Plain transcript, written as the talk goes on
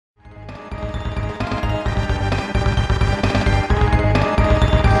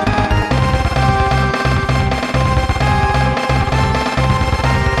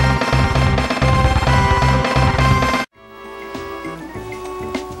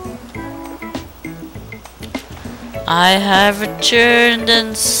I have returned,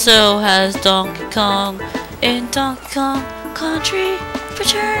 and so has Donkey Kong. In Donkey Kong Country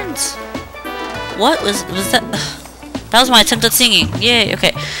Returns. What was that? That was my attempt at singing. Yay.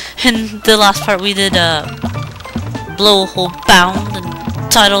 Okay. In the last part, we did blow hole bound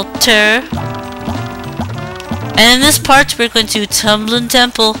and tidal terror. And in this part, we're going to Tumbling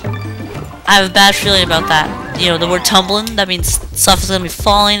Temple. I have a bad feeling about that. You know, the word tumbling, that means stuff is gonna be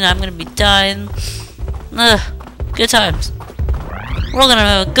falling and I'm gonna be dying. Ugh. Good times. We're all gonna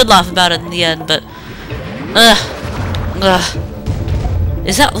have a good laugh about it in the end, but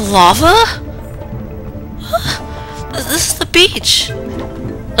is that lava? This is the beach.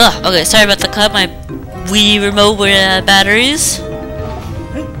 Okay, sorry about the cut. My Wii remote went out of batteries.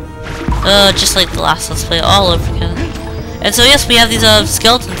 Just like the last Let's Play all over again. And so yes, we have these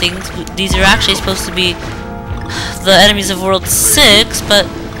skeleton things. These are actually supposed to be the enemies of World 6, but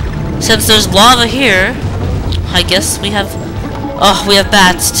since there's lava here, I guess we have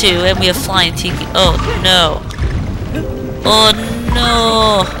bats too, and we have flying tiki. Oh no. Oh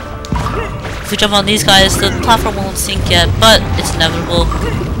no. If we jump on these guys, the platform won't sink yet, but it's inevitable.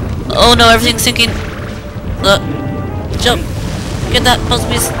 Oh no, everything's sinking. Jump. Get that puzzle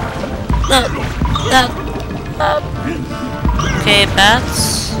piece. Okay,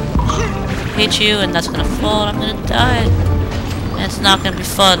 bats. Hate you, and that's gonna fall, and I'm gonna die. And it's not gonna be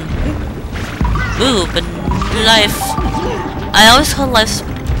fun. Ooh, but life. I always call life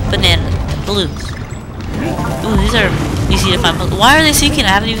bananas. Balloons. Ooh, these are easy to find. Why are they sinking? I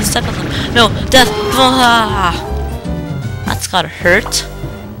haven't even stepped on them. No, death. That's gotta hurt.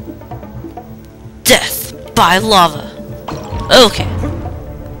 Death by lava. Okay.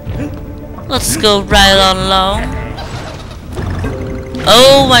 Let's go right on along.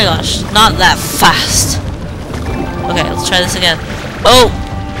 Oh my gosh, not that fast. Okay, let's try this again. Oh!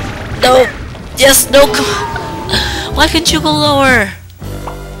 No! Yes, no, come on! Why can't you go lower?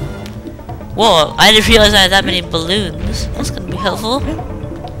 Whoa, I didn't realize I had that many balloons. That's gonna be helpful.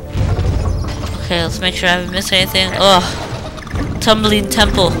 Okay, let's make sure I haven't missed anything. Ugh. Tumbling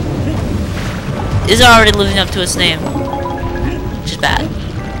Temple is already living up to its name, which is bad.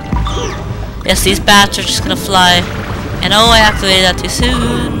 Yes, these bats are just gonna fly. And oh, I activated that too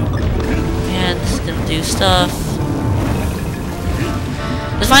soon. And this is gonna do stuff.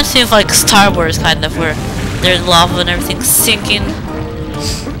 This reminds me of like Star Wars, kind of, where there's lava and everything's sinking.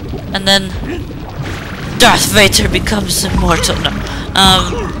 And then Darth Vader becomes immortal. No.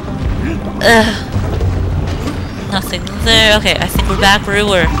 Nothing there. Okay, I think we're back where we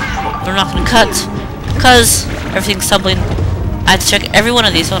were. We're not gonna cut, cause everything's tumbling. I had to check every one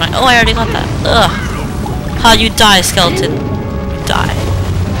of these, don't I? Oh, I already got that. Ugh. How you die, skeleton? You die.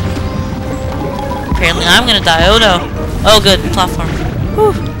 Apparently I'm gonna die. Oh no. Oh good, platform.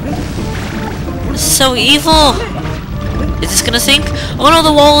 Whew. This is so evil. Is this gonna sink? Oh no,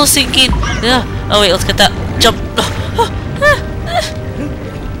 the wall is sinking. Yeah. Oh wait, let's get that jump.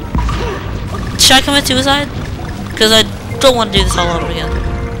 Should I commit suicide? Because I don't want to do this all over again.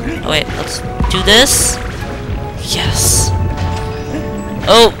 Oh wait, let's do this. Yes.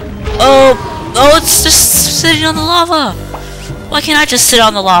 Oh. Oh. Oh, it's just sitting on the lava. Why can't I just sit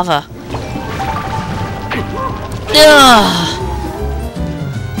on the lava? Ugh.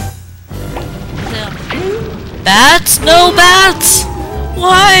 Bats? No bats!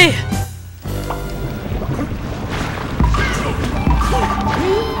 Why?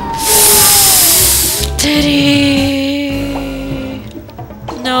 Diddy!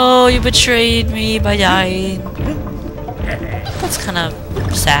 No, you betrayed me by dying. That's kind of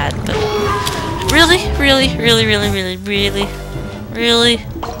sad, but really?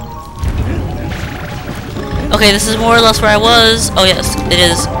 Okay, this is more or less where I was. Oh yes, it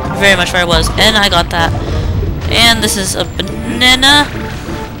is very much where I was, and I got that. And this is a banana.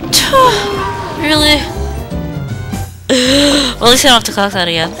 Really? Well, at least I don't have to collect that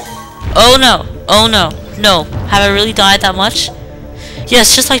again. Oh no! Oh no! No! Have I really died that much?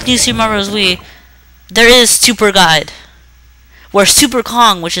 Yes, just like New Super Mario Bros. Wii, there is Super Guide, where Super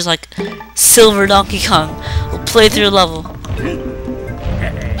Kong, which is like Silver Donkey Kong, will play through the level.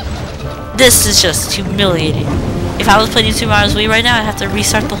 This is just humiliating. If I was playing Super Mario Bros. Wii right now, I'd have to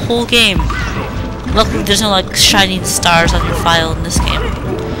restart the whole game. Luckily, there's no like shining stars on your file in this game,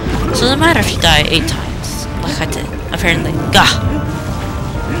 so it doesn't matter if you die 8 times, like I did, apparently. Gah!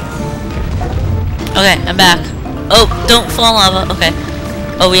 Okay, I'm back. Oh, don't fall in lava. Okay.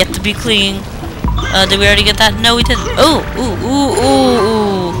 Oh, we have to be clean. Did we already get that? No, we didn't. Oh, ooh.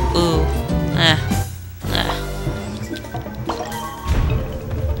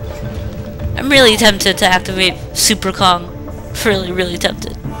 I'm really tempted to activate Super Kong. Really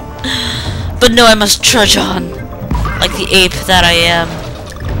tempted. But no, I must trudge on. Like the ape that I am.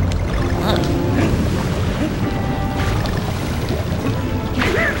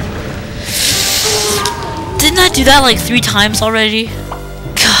 Didn't I do that like 3 times already?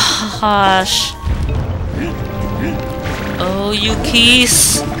 Gosh. Oh, you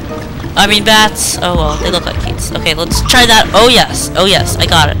geese. I mean bats. Oh well, they look like geese. Okay, let's try that. Oh yes. Oh yes, I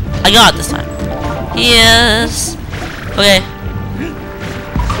got it. I got it this time. Yes. Okay.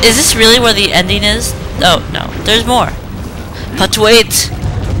 Is this really where the ending is? Oh, no. There's more. But wait.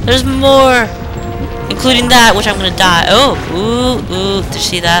 There's more. Including that, which I'm gonna die. Oh, ooh. Did you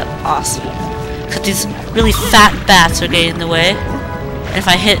see that? Awesome. Because these really fat bats are getting in the way. And if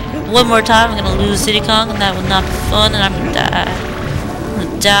I hit one more time, I'm gonna lose Diddy Kong, and that will not be fun, and I'm gonna die. I'm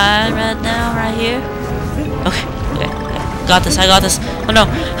gonna die right now, right here. Okay. Got this, I got this. Oh no.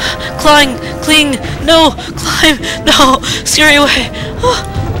 Climb, cling, no, climb, no, scurry away.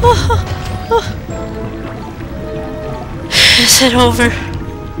 Is it over?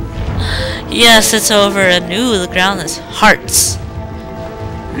 Yes, it's over. And ooh, the ground is hearts.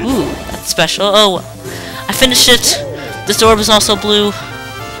 Ooh, that's special. Oh, I finished it. This orb is also blue.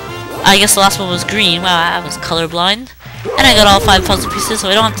 I guess the last one was green. Wow, I was colorblind. And I got all 5 puzzle pieces, so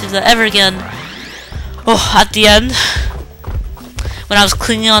I don't have to do that ever again. Oh, at the end, when I was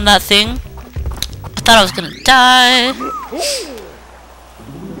clinging on that thing, I thought I was gonna die.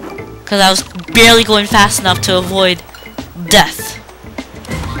 Because I was barely going fast enough to avoid death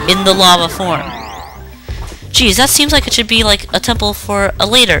in the lava form. Geez, that seems like it should be like a temple for a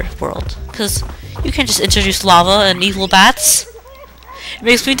later world. Because you can't just introduce lava and evil bats. It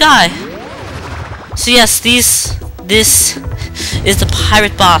makes me die. So yes, this is the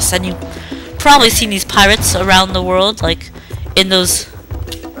pirate boss, and you've probably seen these pirates around the world, like in those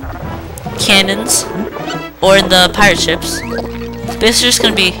cannons or in the pirate ships. So basically just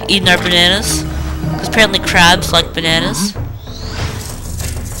gonna be eating our bananas, because apparently crabs like bananas.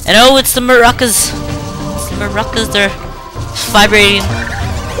 And oh, it's the maracas. It's the maracas. They're vibrating,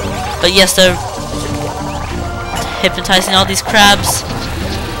 but yes, they're hypnotizing all these crabs,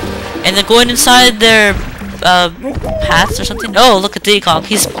 and they're going inside their hats or something. Oh, look at Diddy Kong.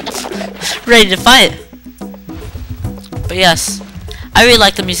 He's ready to fight. But yes, I really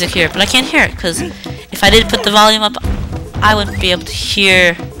like the music here, but I can't hear it because if I did put the volume up, I wouldn't be able to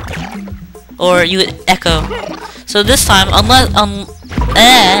hear, or you would echo. So this time,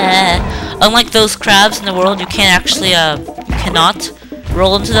 unlike those crabs in the world, you can't actually, you cannot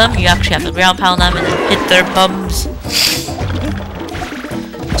roll into them. You actually have to ground pound them and then hit their bums.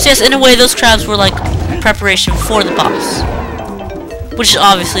 So yes, in a way, those crabs were like preparation for the boss, which is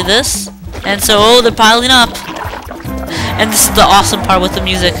obviously this. And so, oh, they're piling up. And this is the awesome part with the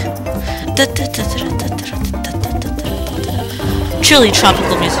music. Truly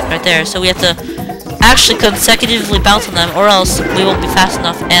tropical music right there. So we have to actually consecutively bounce on them, or else we won't be fast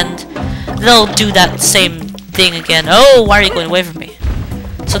enough, and they'll do that same thing again. Oh, why are you going away from me?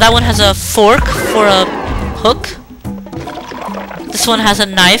 So that one has a fork for a hook. This one has a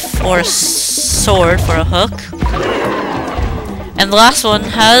knife or a sword for a hook. And the last one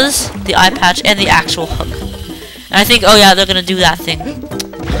has the eye patch and the actual hook. And I think, oh yeah, they're gonna do that thing.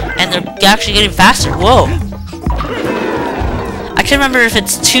 And they're actually getting faster. Whoa. I can't remember if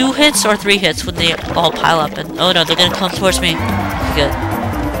it's 2 hits or 3 hits when they all pile up. And oh no, they're gonna come towards me. Good.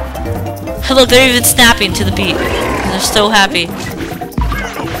 Look, they're even snapping to the beat. They're so happy.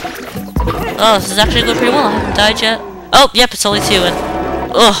 Oh, this is actually going pretty well. I haven't died yet. Oh, yep, it's only 2. And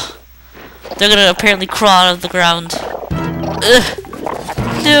ugh, they're gonna apparently crawl out of the ground. Ugh.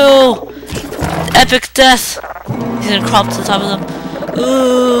 No! Epic death! He's gonna crawl up to the top of them.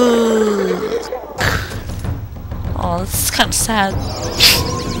 Ooh. Oh, this is kind of sad.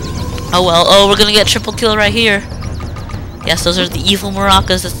 Oh well. Oh, we're gonna get triple kill right here. Yes, those are the evil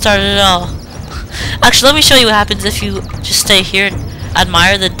maracas that started it all. Actually, let me show you what happens if you just stay here and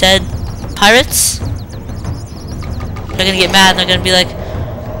admire the dead pirates. They're gonna get mad and they're gonna be like,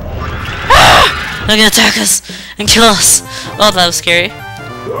 ah! They're gonna attack us and kill us. Oh, that was scary.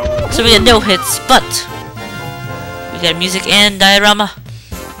 So we get no hits, but we got music and diorama.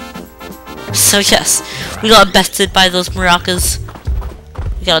 So yes, we got bested by those maracas.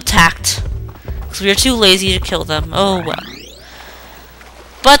 We got attacked because we were too lazy to kill them. Oh well.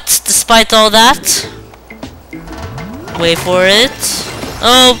 But despite all that, wait for it.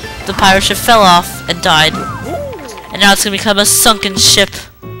 Oh, the pirate ship fell off and died. And now it's gonna become a sunken ship.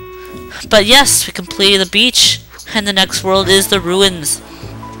 But yes, we completed the beach, and the next world is the ruins.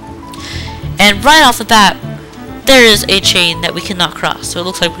 And right off the bat, there is a chain that we cannot cross. So it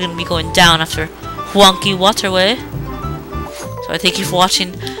looks like we're gonna be going down after Wonky Waterway. So I thank you for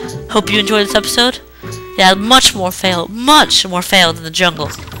watching. Hope you enjoyed this episode. Yeah, much more fail than the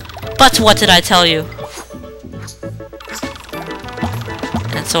jungle. But what did I tell you?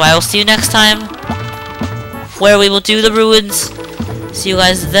 And so I will see you next time, where we will do the ruins. See you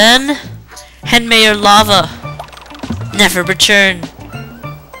guys then, and may your lava never return.